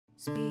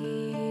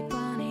Speed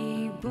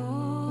bunny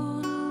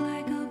bold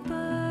like a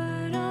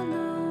bird on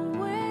the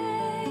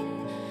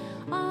wing,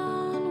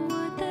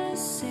 onward the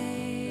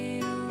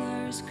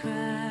sailors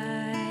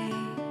cry.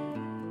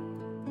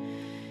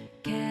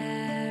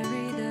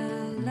 Carry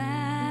the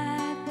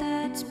lad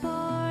that's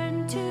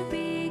born to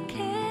be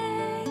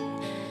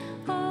king,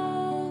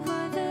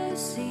 over the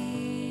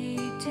sea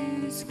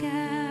to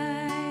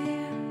sky.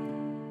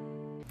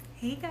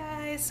 Hey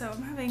guys, so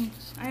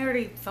I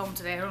already filmed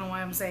today. I don't know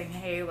why I'm saying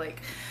hey,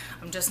 like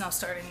I'm just now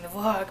starting the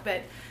vlog,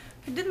 but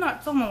I did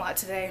not film a lot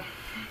today.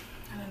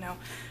 I don't know.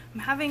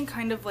 I'm having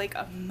kind of like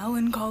a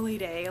melancholy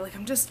day. Like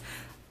I'm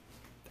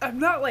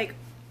not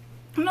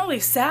really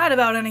sad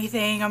about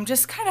anything. I'm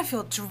just kind of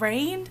feel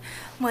drained.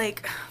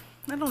 Like,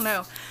 I don't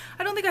know.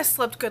 I don't think I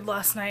slept good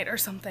last night or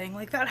something.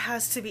 Like that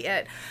has to be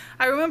it.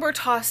 I remember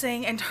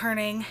tossing and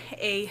turning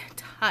a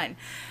ton.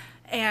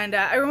 And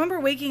I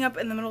remember waking up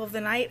in the middle of the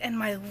night and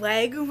my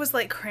leg was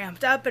like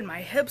cramped up and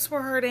my hips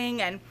were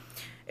hurting and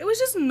it was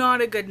just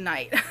not a good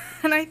night.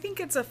 And I think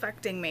it's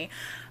affecting me.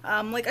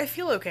 Like I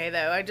feel okay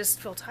though. I just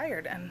feel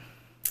tired and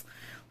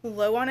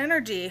low on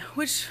energy,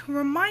 which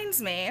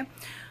reminds me,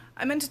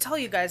 I meant to tell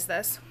you guys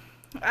this.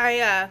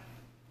 I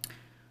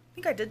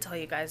think I did tell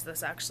you guys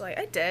this actually.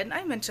 I did.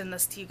 I mentioned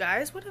this to you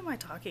guys. What am I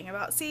talking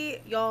about?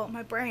 See, y'all,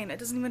 my brain, it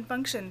doesn't even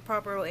function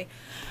properly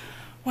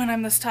when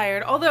I'm this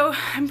tired. Although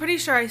I'm pretty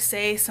sure I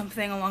say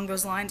something along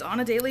those lines on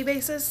a daily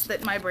basis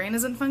that my brain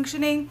isn't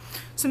functioning.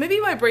 So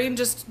maybe my brain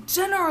just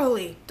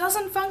generally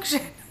doesn't function.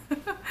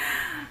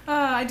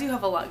 I do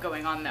have a lot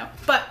going on though.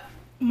 But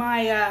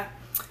I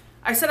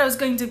said I was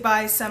going to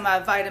buy some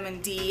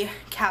vitamin D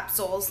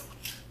capsules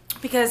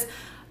because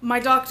my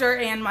doctor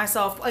and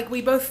myself, like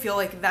we both feel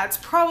like that's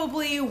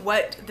probably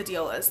what the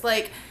deal is.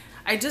 Like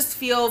I just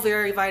feel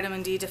very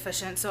vitamin D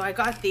deficient. So I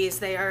got these.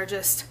 They are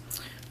just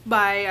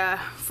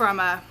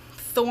from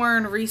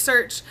Thorne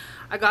Research.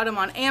 I got them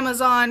on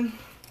Amazon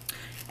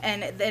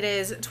and it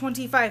is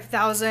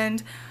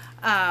 25,000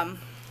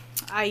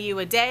 IU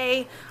a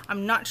day.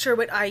 I'm not sure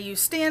what IU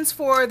stands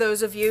for.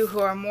 Those of you who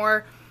are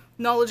more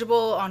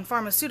knowledgeable on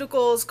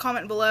pharmaceuticals,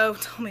 comment below,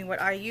 tell me what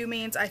IU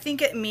means. I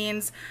think it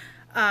means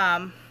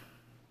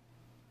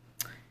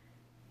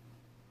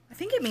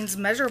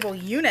measurable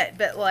unit,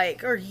 but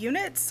like, or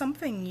units,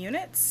 something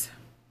units.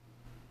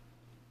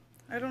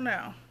 I don't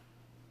know.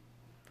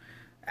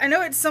 I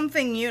know it's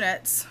something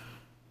units.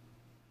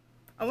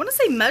 I want to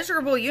say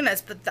measurable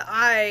units, but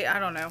I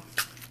don't know.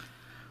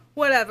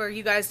 Whatever,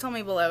 you guys tell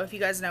me below if you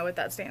guys know what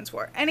that stands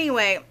for.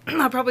 Anyway,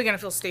 I'm probably going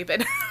to feel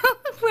stupid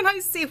when I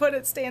see what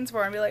it stands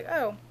for and be like,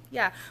 oh,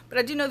 yeah. But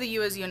I do know the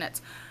U is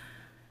units.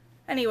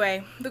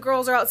 Anyway, the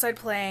girls are outside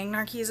playing.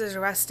 Narkis is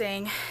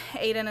resting.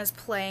 Aiden is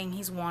playing.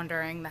 He's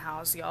wandering the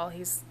house, y'all.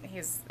 He's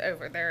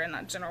over there in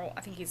that general,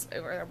 I think he's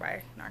over there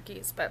by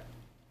Narkis, but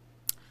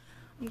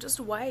I'm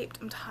just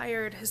wiped. I'm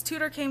tired. His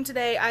tutor came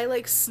today. I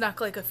like snuck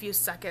like a few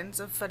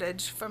seconds of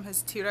footage from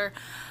his tutor,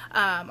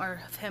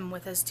 or of him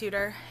with his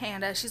tutor,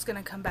 and she's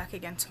gonna come back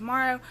again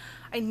tomorrow.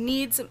 I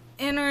need some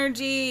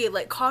energy.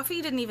 Like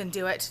coffee didn't even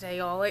do it today,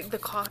 y'all. Like the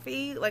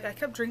coffee, like I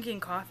kept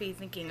drinking coffee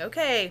thinking,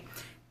 okay,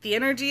 the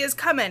energy is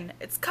coming.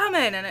 It's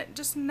coming, and it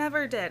just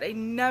never did. I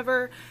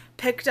never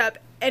picked up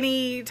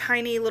any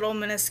tiny little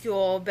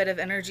minuscule bit of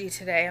energy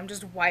today. I'm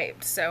just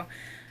wiped. So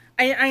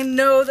I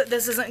know that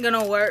this isn't going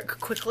to work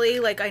quickly.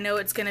 Like, I know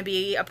it's going to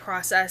be a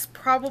process.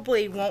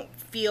 Probably won't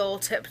feel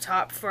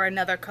tip-top for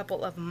another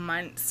couple of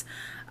months.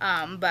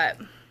 But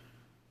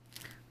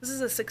this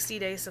is a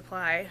 60-day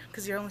supply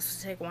because you're only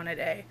supposed to take one a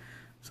day.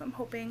 So I'm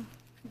hoping,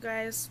 you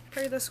guys,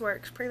 pray this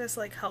works. Pray this,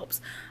 like,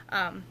 helps.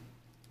 I don't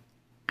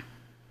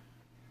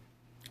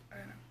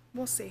know.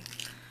 We'll see.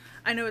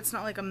 I know it's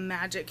not, like, a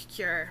magic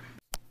cure.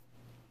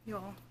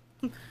 Y'all,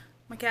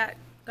 my cat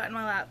got in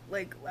my lap.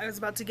 Like, I was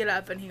about to get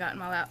up and he got in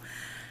my lap.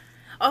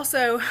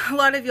 Also, a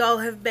lot of y'all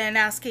have been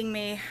asking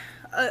me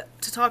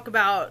to talk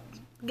about,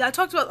 I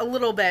talked about a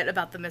little bit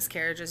about the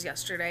miscarriages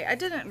yesterday. I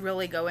didn't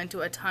really go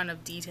into a ton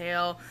of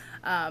detail.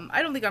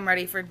 I don't think I'm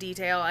ready for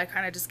detail. I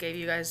kind of just gave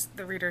you guys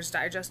the Reader's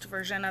Digest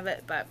version of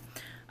it, but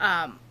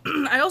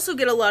I also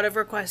get a lot of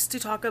requests to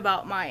talk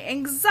about my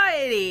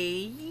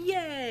anxiety.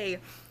 Yay!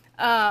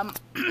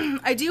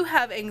 I do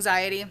have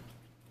anxiety.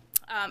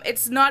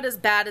 It's not as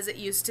bad as it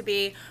used to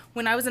be.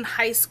 When I was in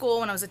high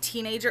school, when I was a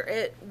teenager,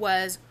 it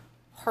was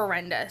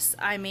horrendous.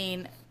 I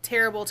mean,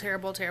 terrible,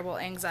 terrible, terrible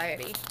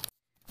anxiety.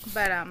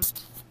 But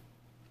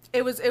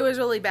it was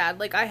really bad.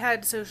 Like I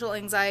had social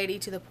anxiety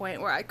to the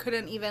point where I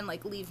couldn't even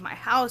like leave my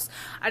house.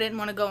 I didn't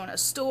want to go in a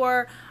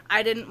store.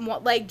 I didn't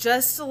want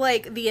just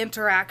the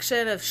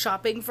interaction of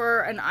shopping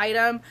for an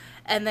item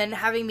and then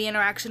having the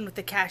interaction with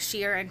the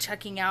cashier and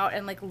checking out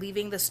and like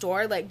leaving the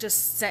store like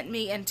just sent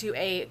me into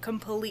a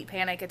complete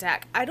panic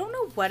attack. I don't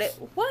know what it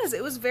was.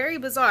 It was very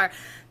bizarre.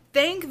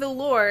 Thank the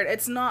Lord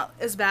it's not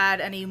as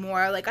bad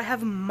anymore. Like I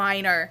have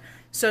minor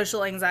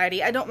social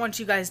anxiety. I don't want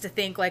you guys to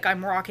think like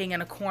I'm rocking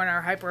in a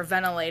corner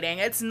hyperventilating.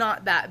 It's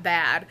not that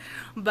bad.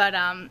 But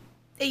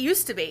it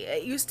used to be.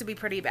 It used to be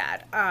pretty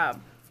bad.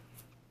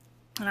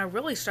 And I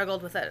really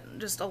struggled with it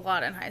just a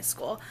lot in high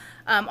school.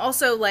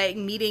 Also, like,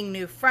 meeting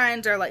new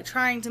friends, or like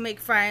trying to make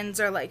friends,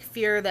 or like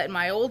fear that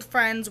my old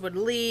friends would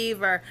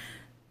leave, or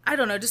I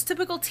don't know, just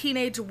typical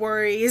teenage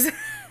worries.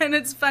 And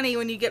it's funny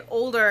when you get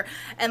older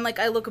and like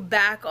I look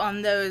back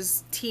on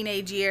those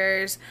teenage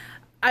years,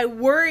 I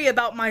worry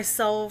about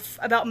myself,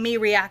 about me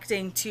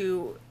reacting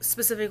to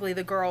specifically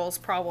the girls'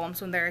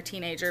 problems when they're a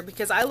teenager,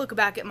 because I look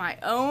back at my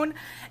own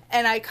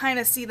and I kind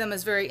of see them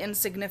as very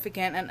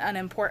insignificant and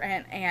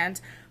unimportant, and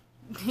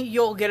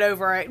you'll get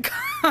over it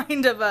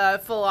kind of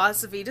a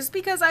philosophy, just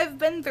because I've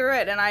been through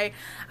it. And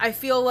I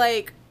feel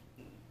like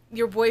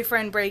your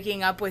boyfriend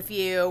breaking up with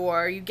you,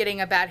 or you getting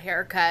a bad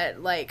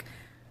haircut, like,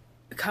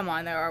 come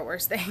on, there are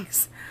worse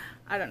things.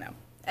 I don't know.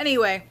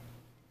 Anyway,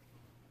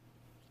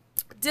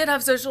 did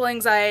have social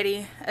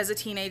anxiety as a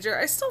teenager.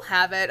 I still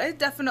have it. I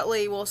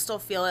definitely will still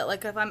feel it.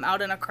 Like if I'm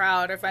out in a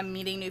crowd, or if I'm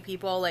meeting new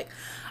people, like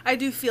I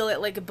do feel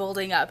it like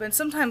building up, and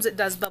sometimes it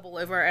does bubble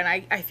over, and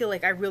I feel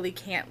like I really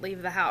can't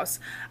leave the house.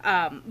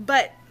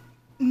 But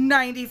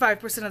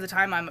 95% of the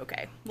time I'm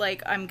okay.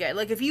 Like I'm good.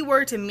 Like if you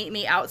were to meet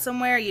me out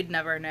somewhere, you'd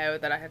never know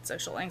that I had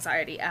social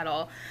anxiety at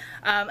all.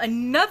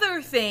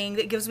 Another thing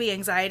that gives me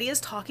anxiety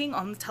is talking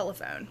on the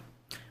telephone.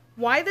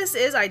 Why this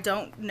is, I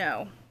don't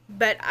know.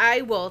 But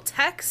I will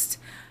text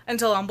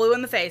until I'm blue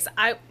in the face.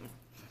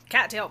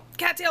 Cattail.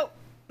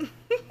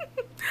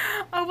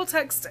 I will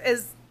text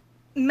as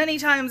many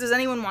times as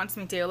anyone wants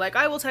me to. Like,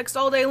 I will text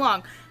all day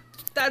long.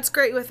 That's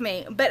great with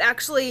me. But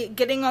actually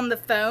getting on the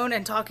phone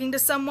and talking to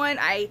someone,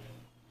 I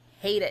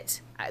hate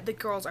it. The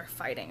girls are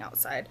fighting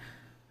outside.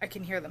 I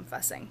can hear them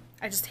fussing.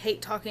 I just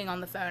hate talking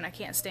on the phone. I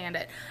can't stand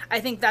it.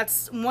 I think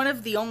that's one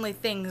of the only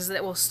things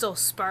that will still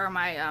spur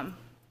my,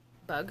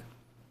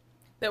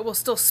 that will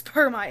still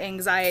spur my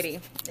anxiety,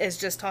 is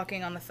just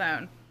talking on the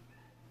phone.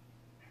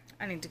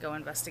 I need to go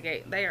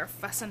investigate. They are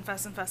fussing.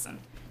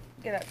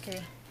 Get up,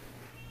 Kitty.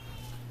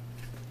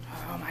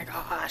 Oh my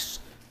gosh.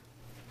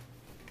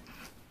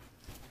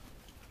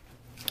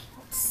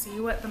 Let's see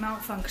what the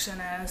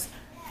malfunction is.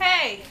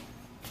 Hey,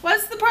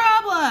 what's the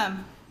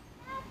problem?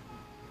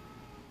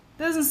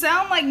 Doesn't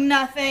sound like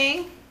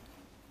nothing.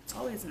 It's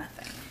always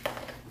nothing.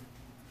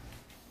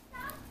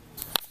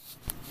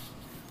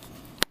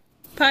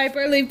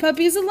 Piper, leave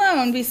puppies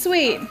alone. Be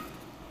sweet.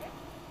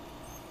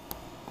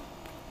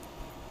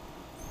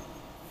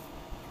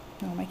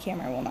 No, my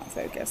camera will not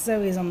focus.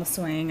 Zoe's on the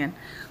swing and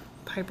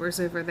Piper's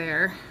over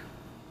there.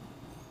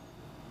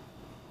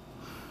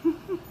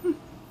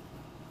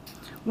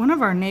 One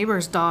of our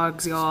neighbor's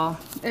dogs, y'all.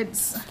 I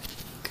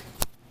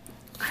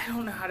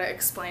don't know how to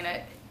explain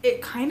it.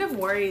 It kind of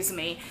worries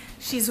me.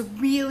 She's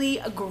really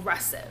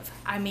aggressive.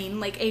 I mean,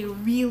 like a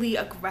really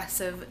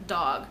aggressive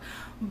dog.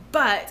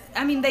 But,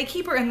 I mean, they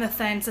keep her in the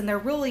fence, and they're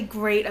really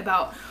great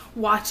about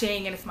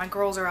watching, and if my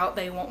girls are out,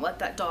 they won't let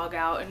that dog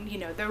out, and, you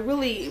know, they're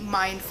really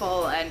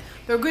mindful, and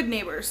they're good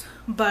neighbors.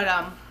 But,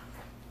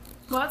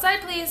 go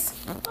outside, please.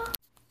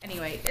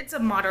 Anyway, it's a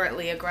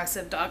moderately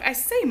aggressive dog. I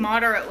say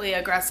moderately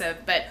aggressive,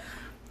 but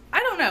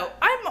I don't know.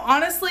 I'm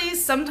honestly,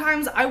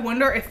 sometimes I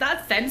wonder if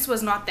that fence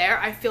was not there,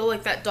 I feel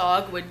like that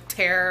dog would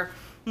tear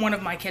one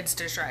of my kids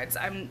to shreds.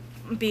 I'm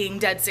being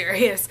dead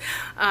serious.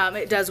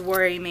 It does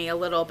worry me a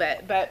little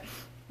bit, but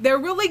they're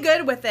really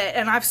good with it,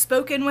 and I've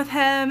spoken with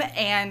him,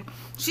 and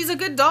she's a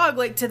good dog,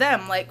 like, to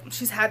them. Like,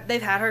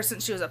 they've had her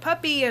since she was a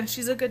puppy, and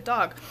she's a good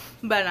dog.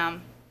 But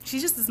she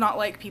just does not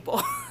like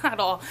people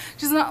at all.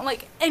 She's not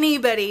like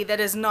anybody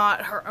that is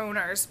not her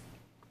owners.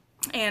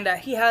 And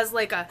he has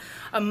like a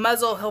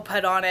muzzle he'll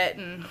put on it,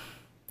 and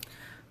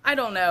I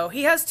don't know.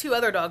 He has two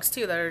other dogs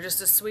too that are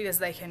just as sweet as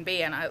they can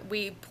be, and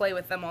we play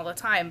with them all the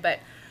time. But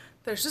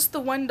there's just the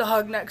one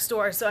dog next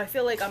door, so I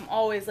feel like I'm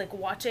always like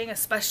watching,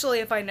 especially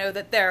if I know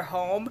that they're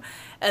home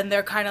and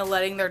they're kind of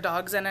letting their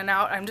dogs in and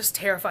out. I'm just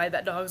terrified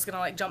that dog's gonna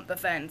like jump the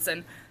fence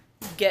and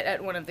get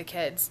at one of the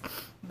kids.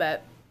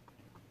 But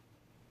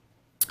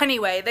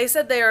anyway, they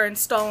said they are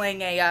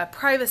installing a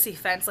privacy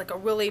fence, like a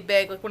really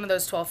big, like one of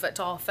those 12-foot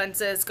tall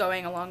fences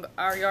going along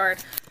our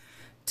yard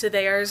to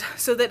theirs,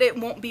 so that it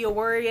won't be a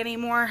worry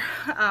anymore.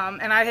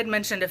 And I had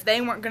mentioned if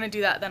they weren't going to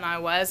do that, then I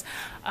was,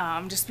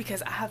 just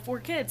because I have 4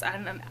 kids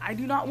and I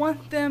do not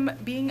want them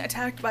being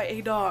attacked by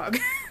a dog.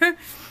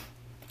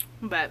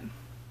 But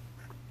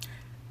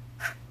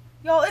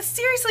y'all, it's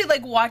seriously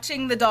like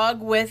watching the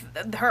dog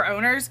with her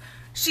owners.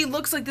 She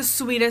looks like the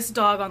sweetest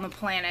dog on the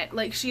planet.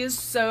 Like, she is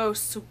so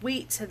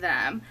sweet to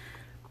them.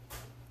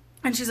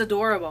 And she's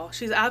adorable.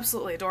 She's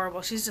absolutely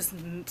adorable. She's just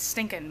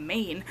stinking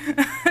mean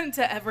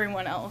to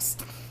everyone else.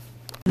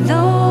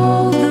 Though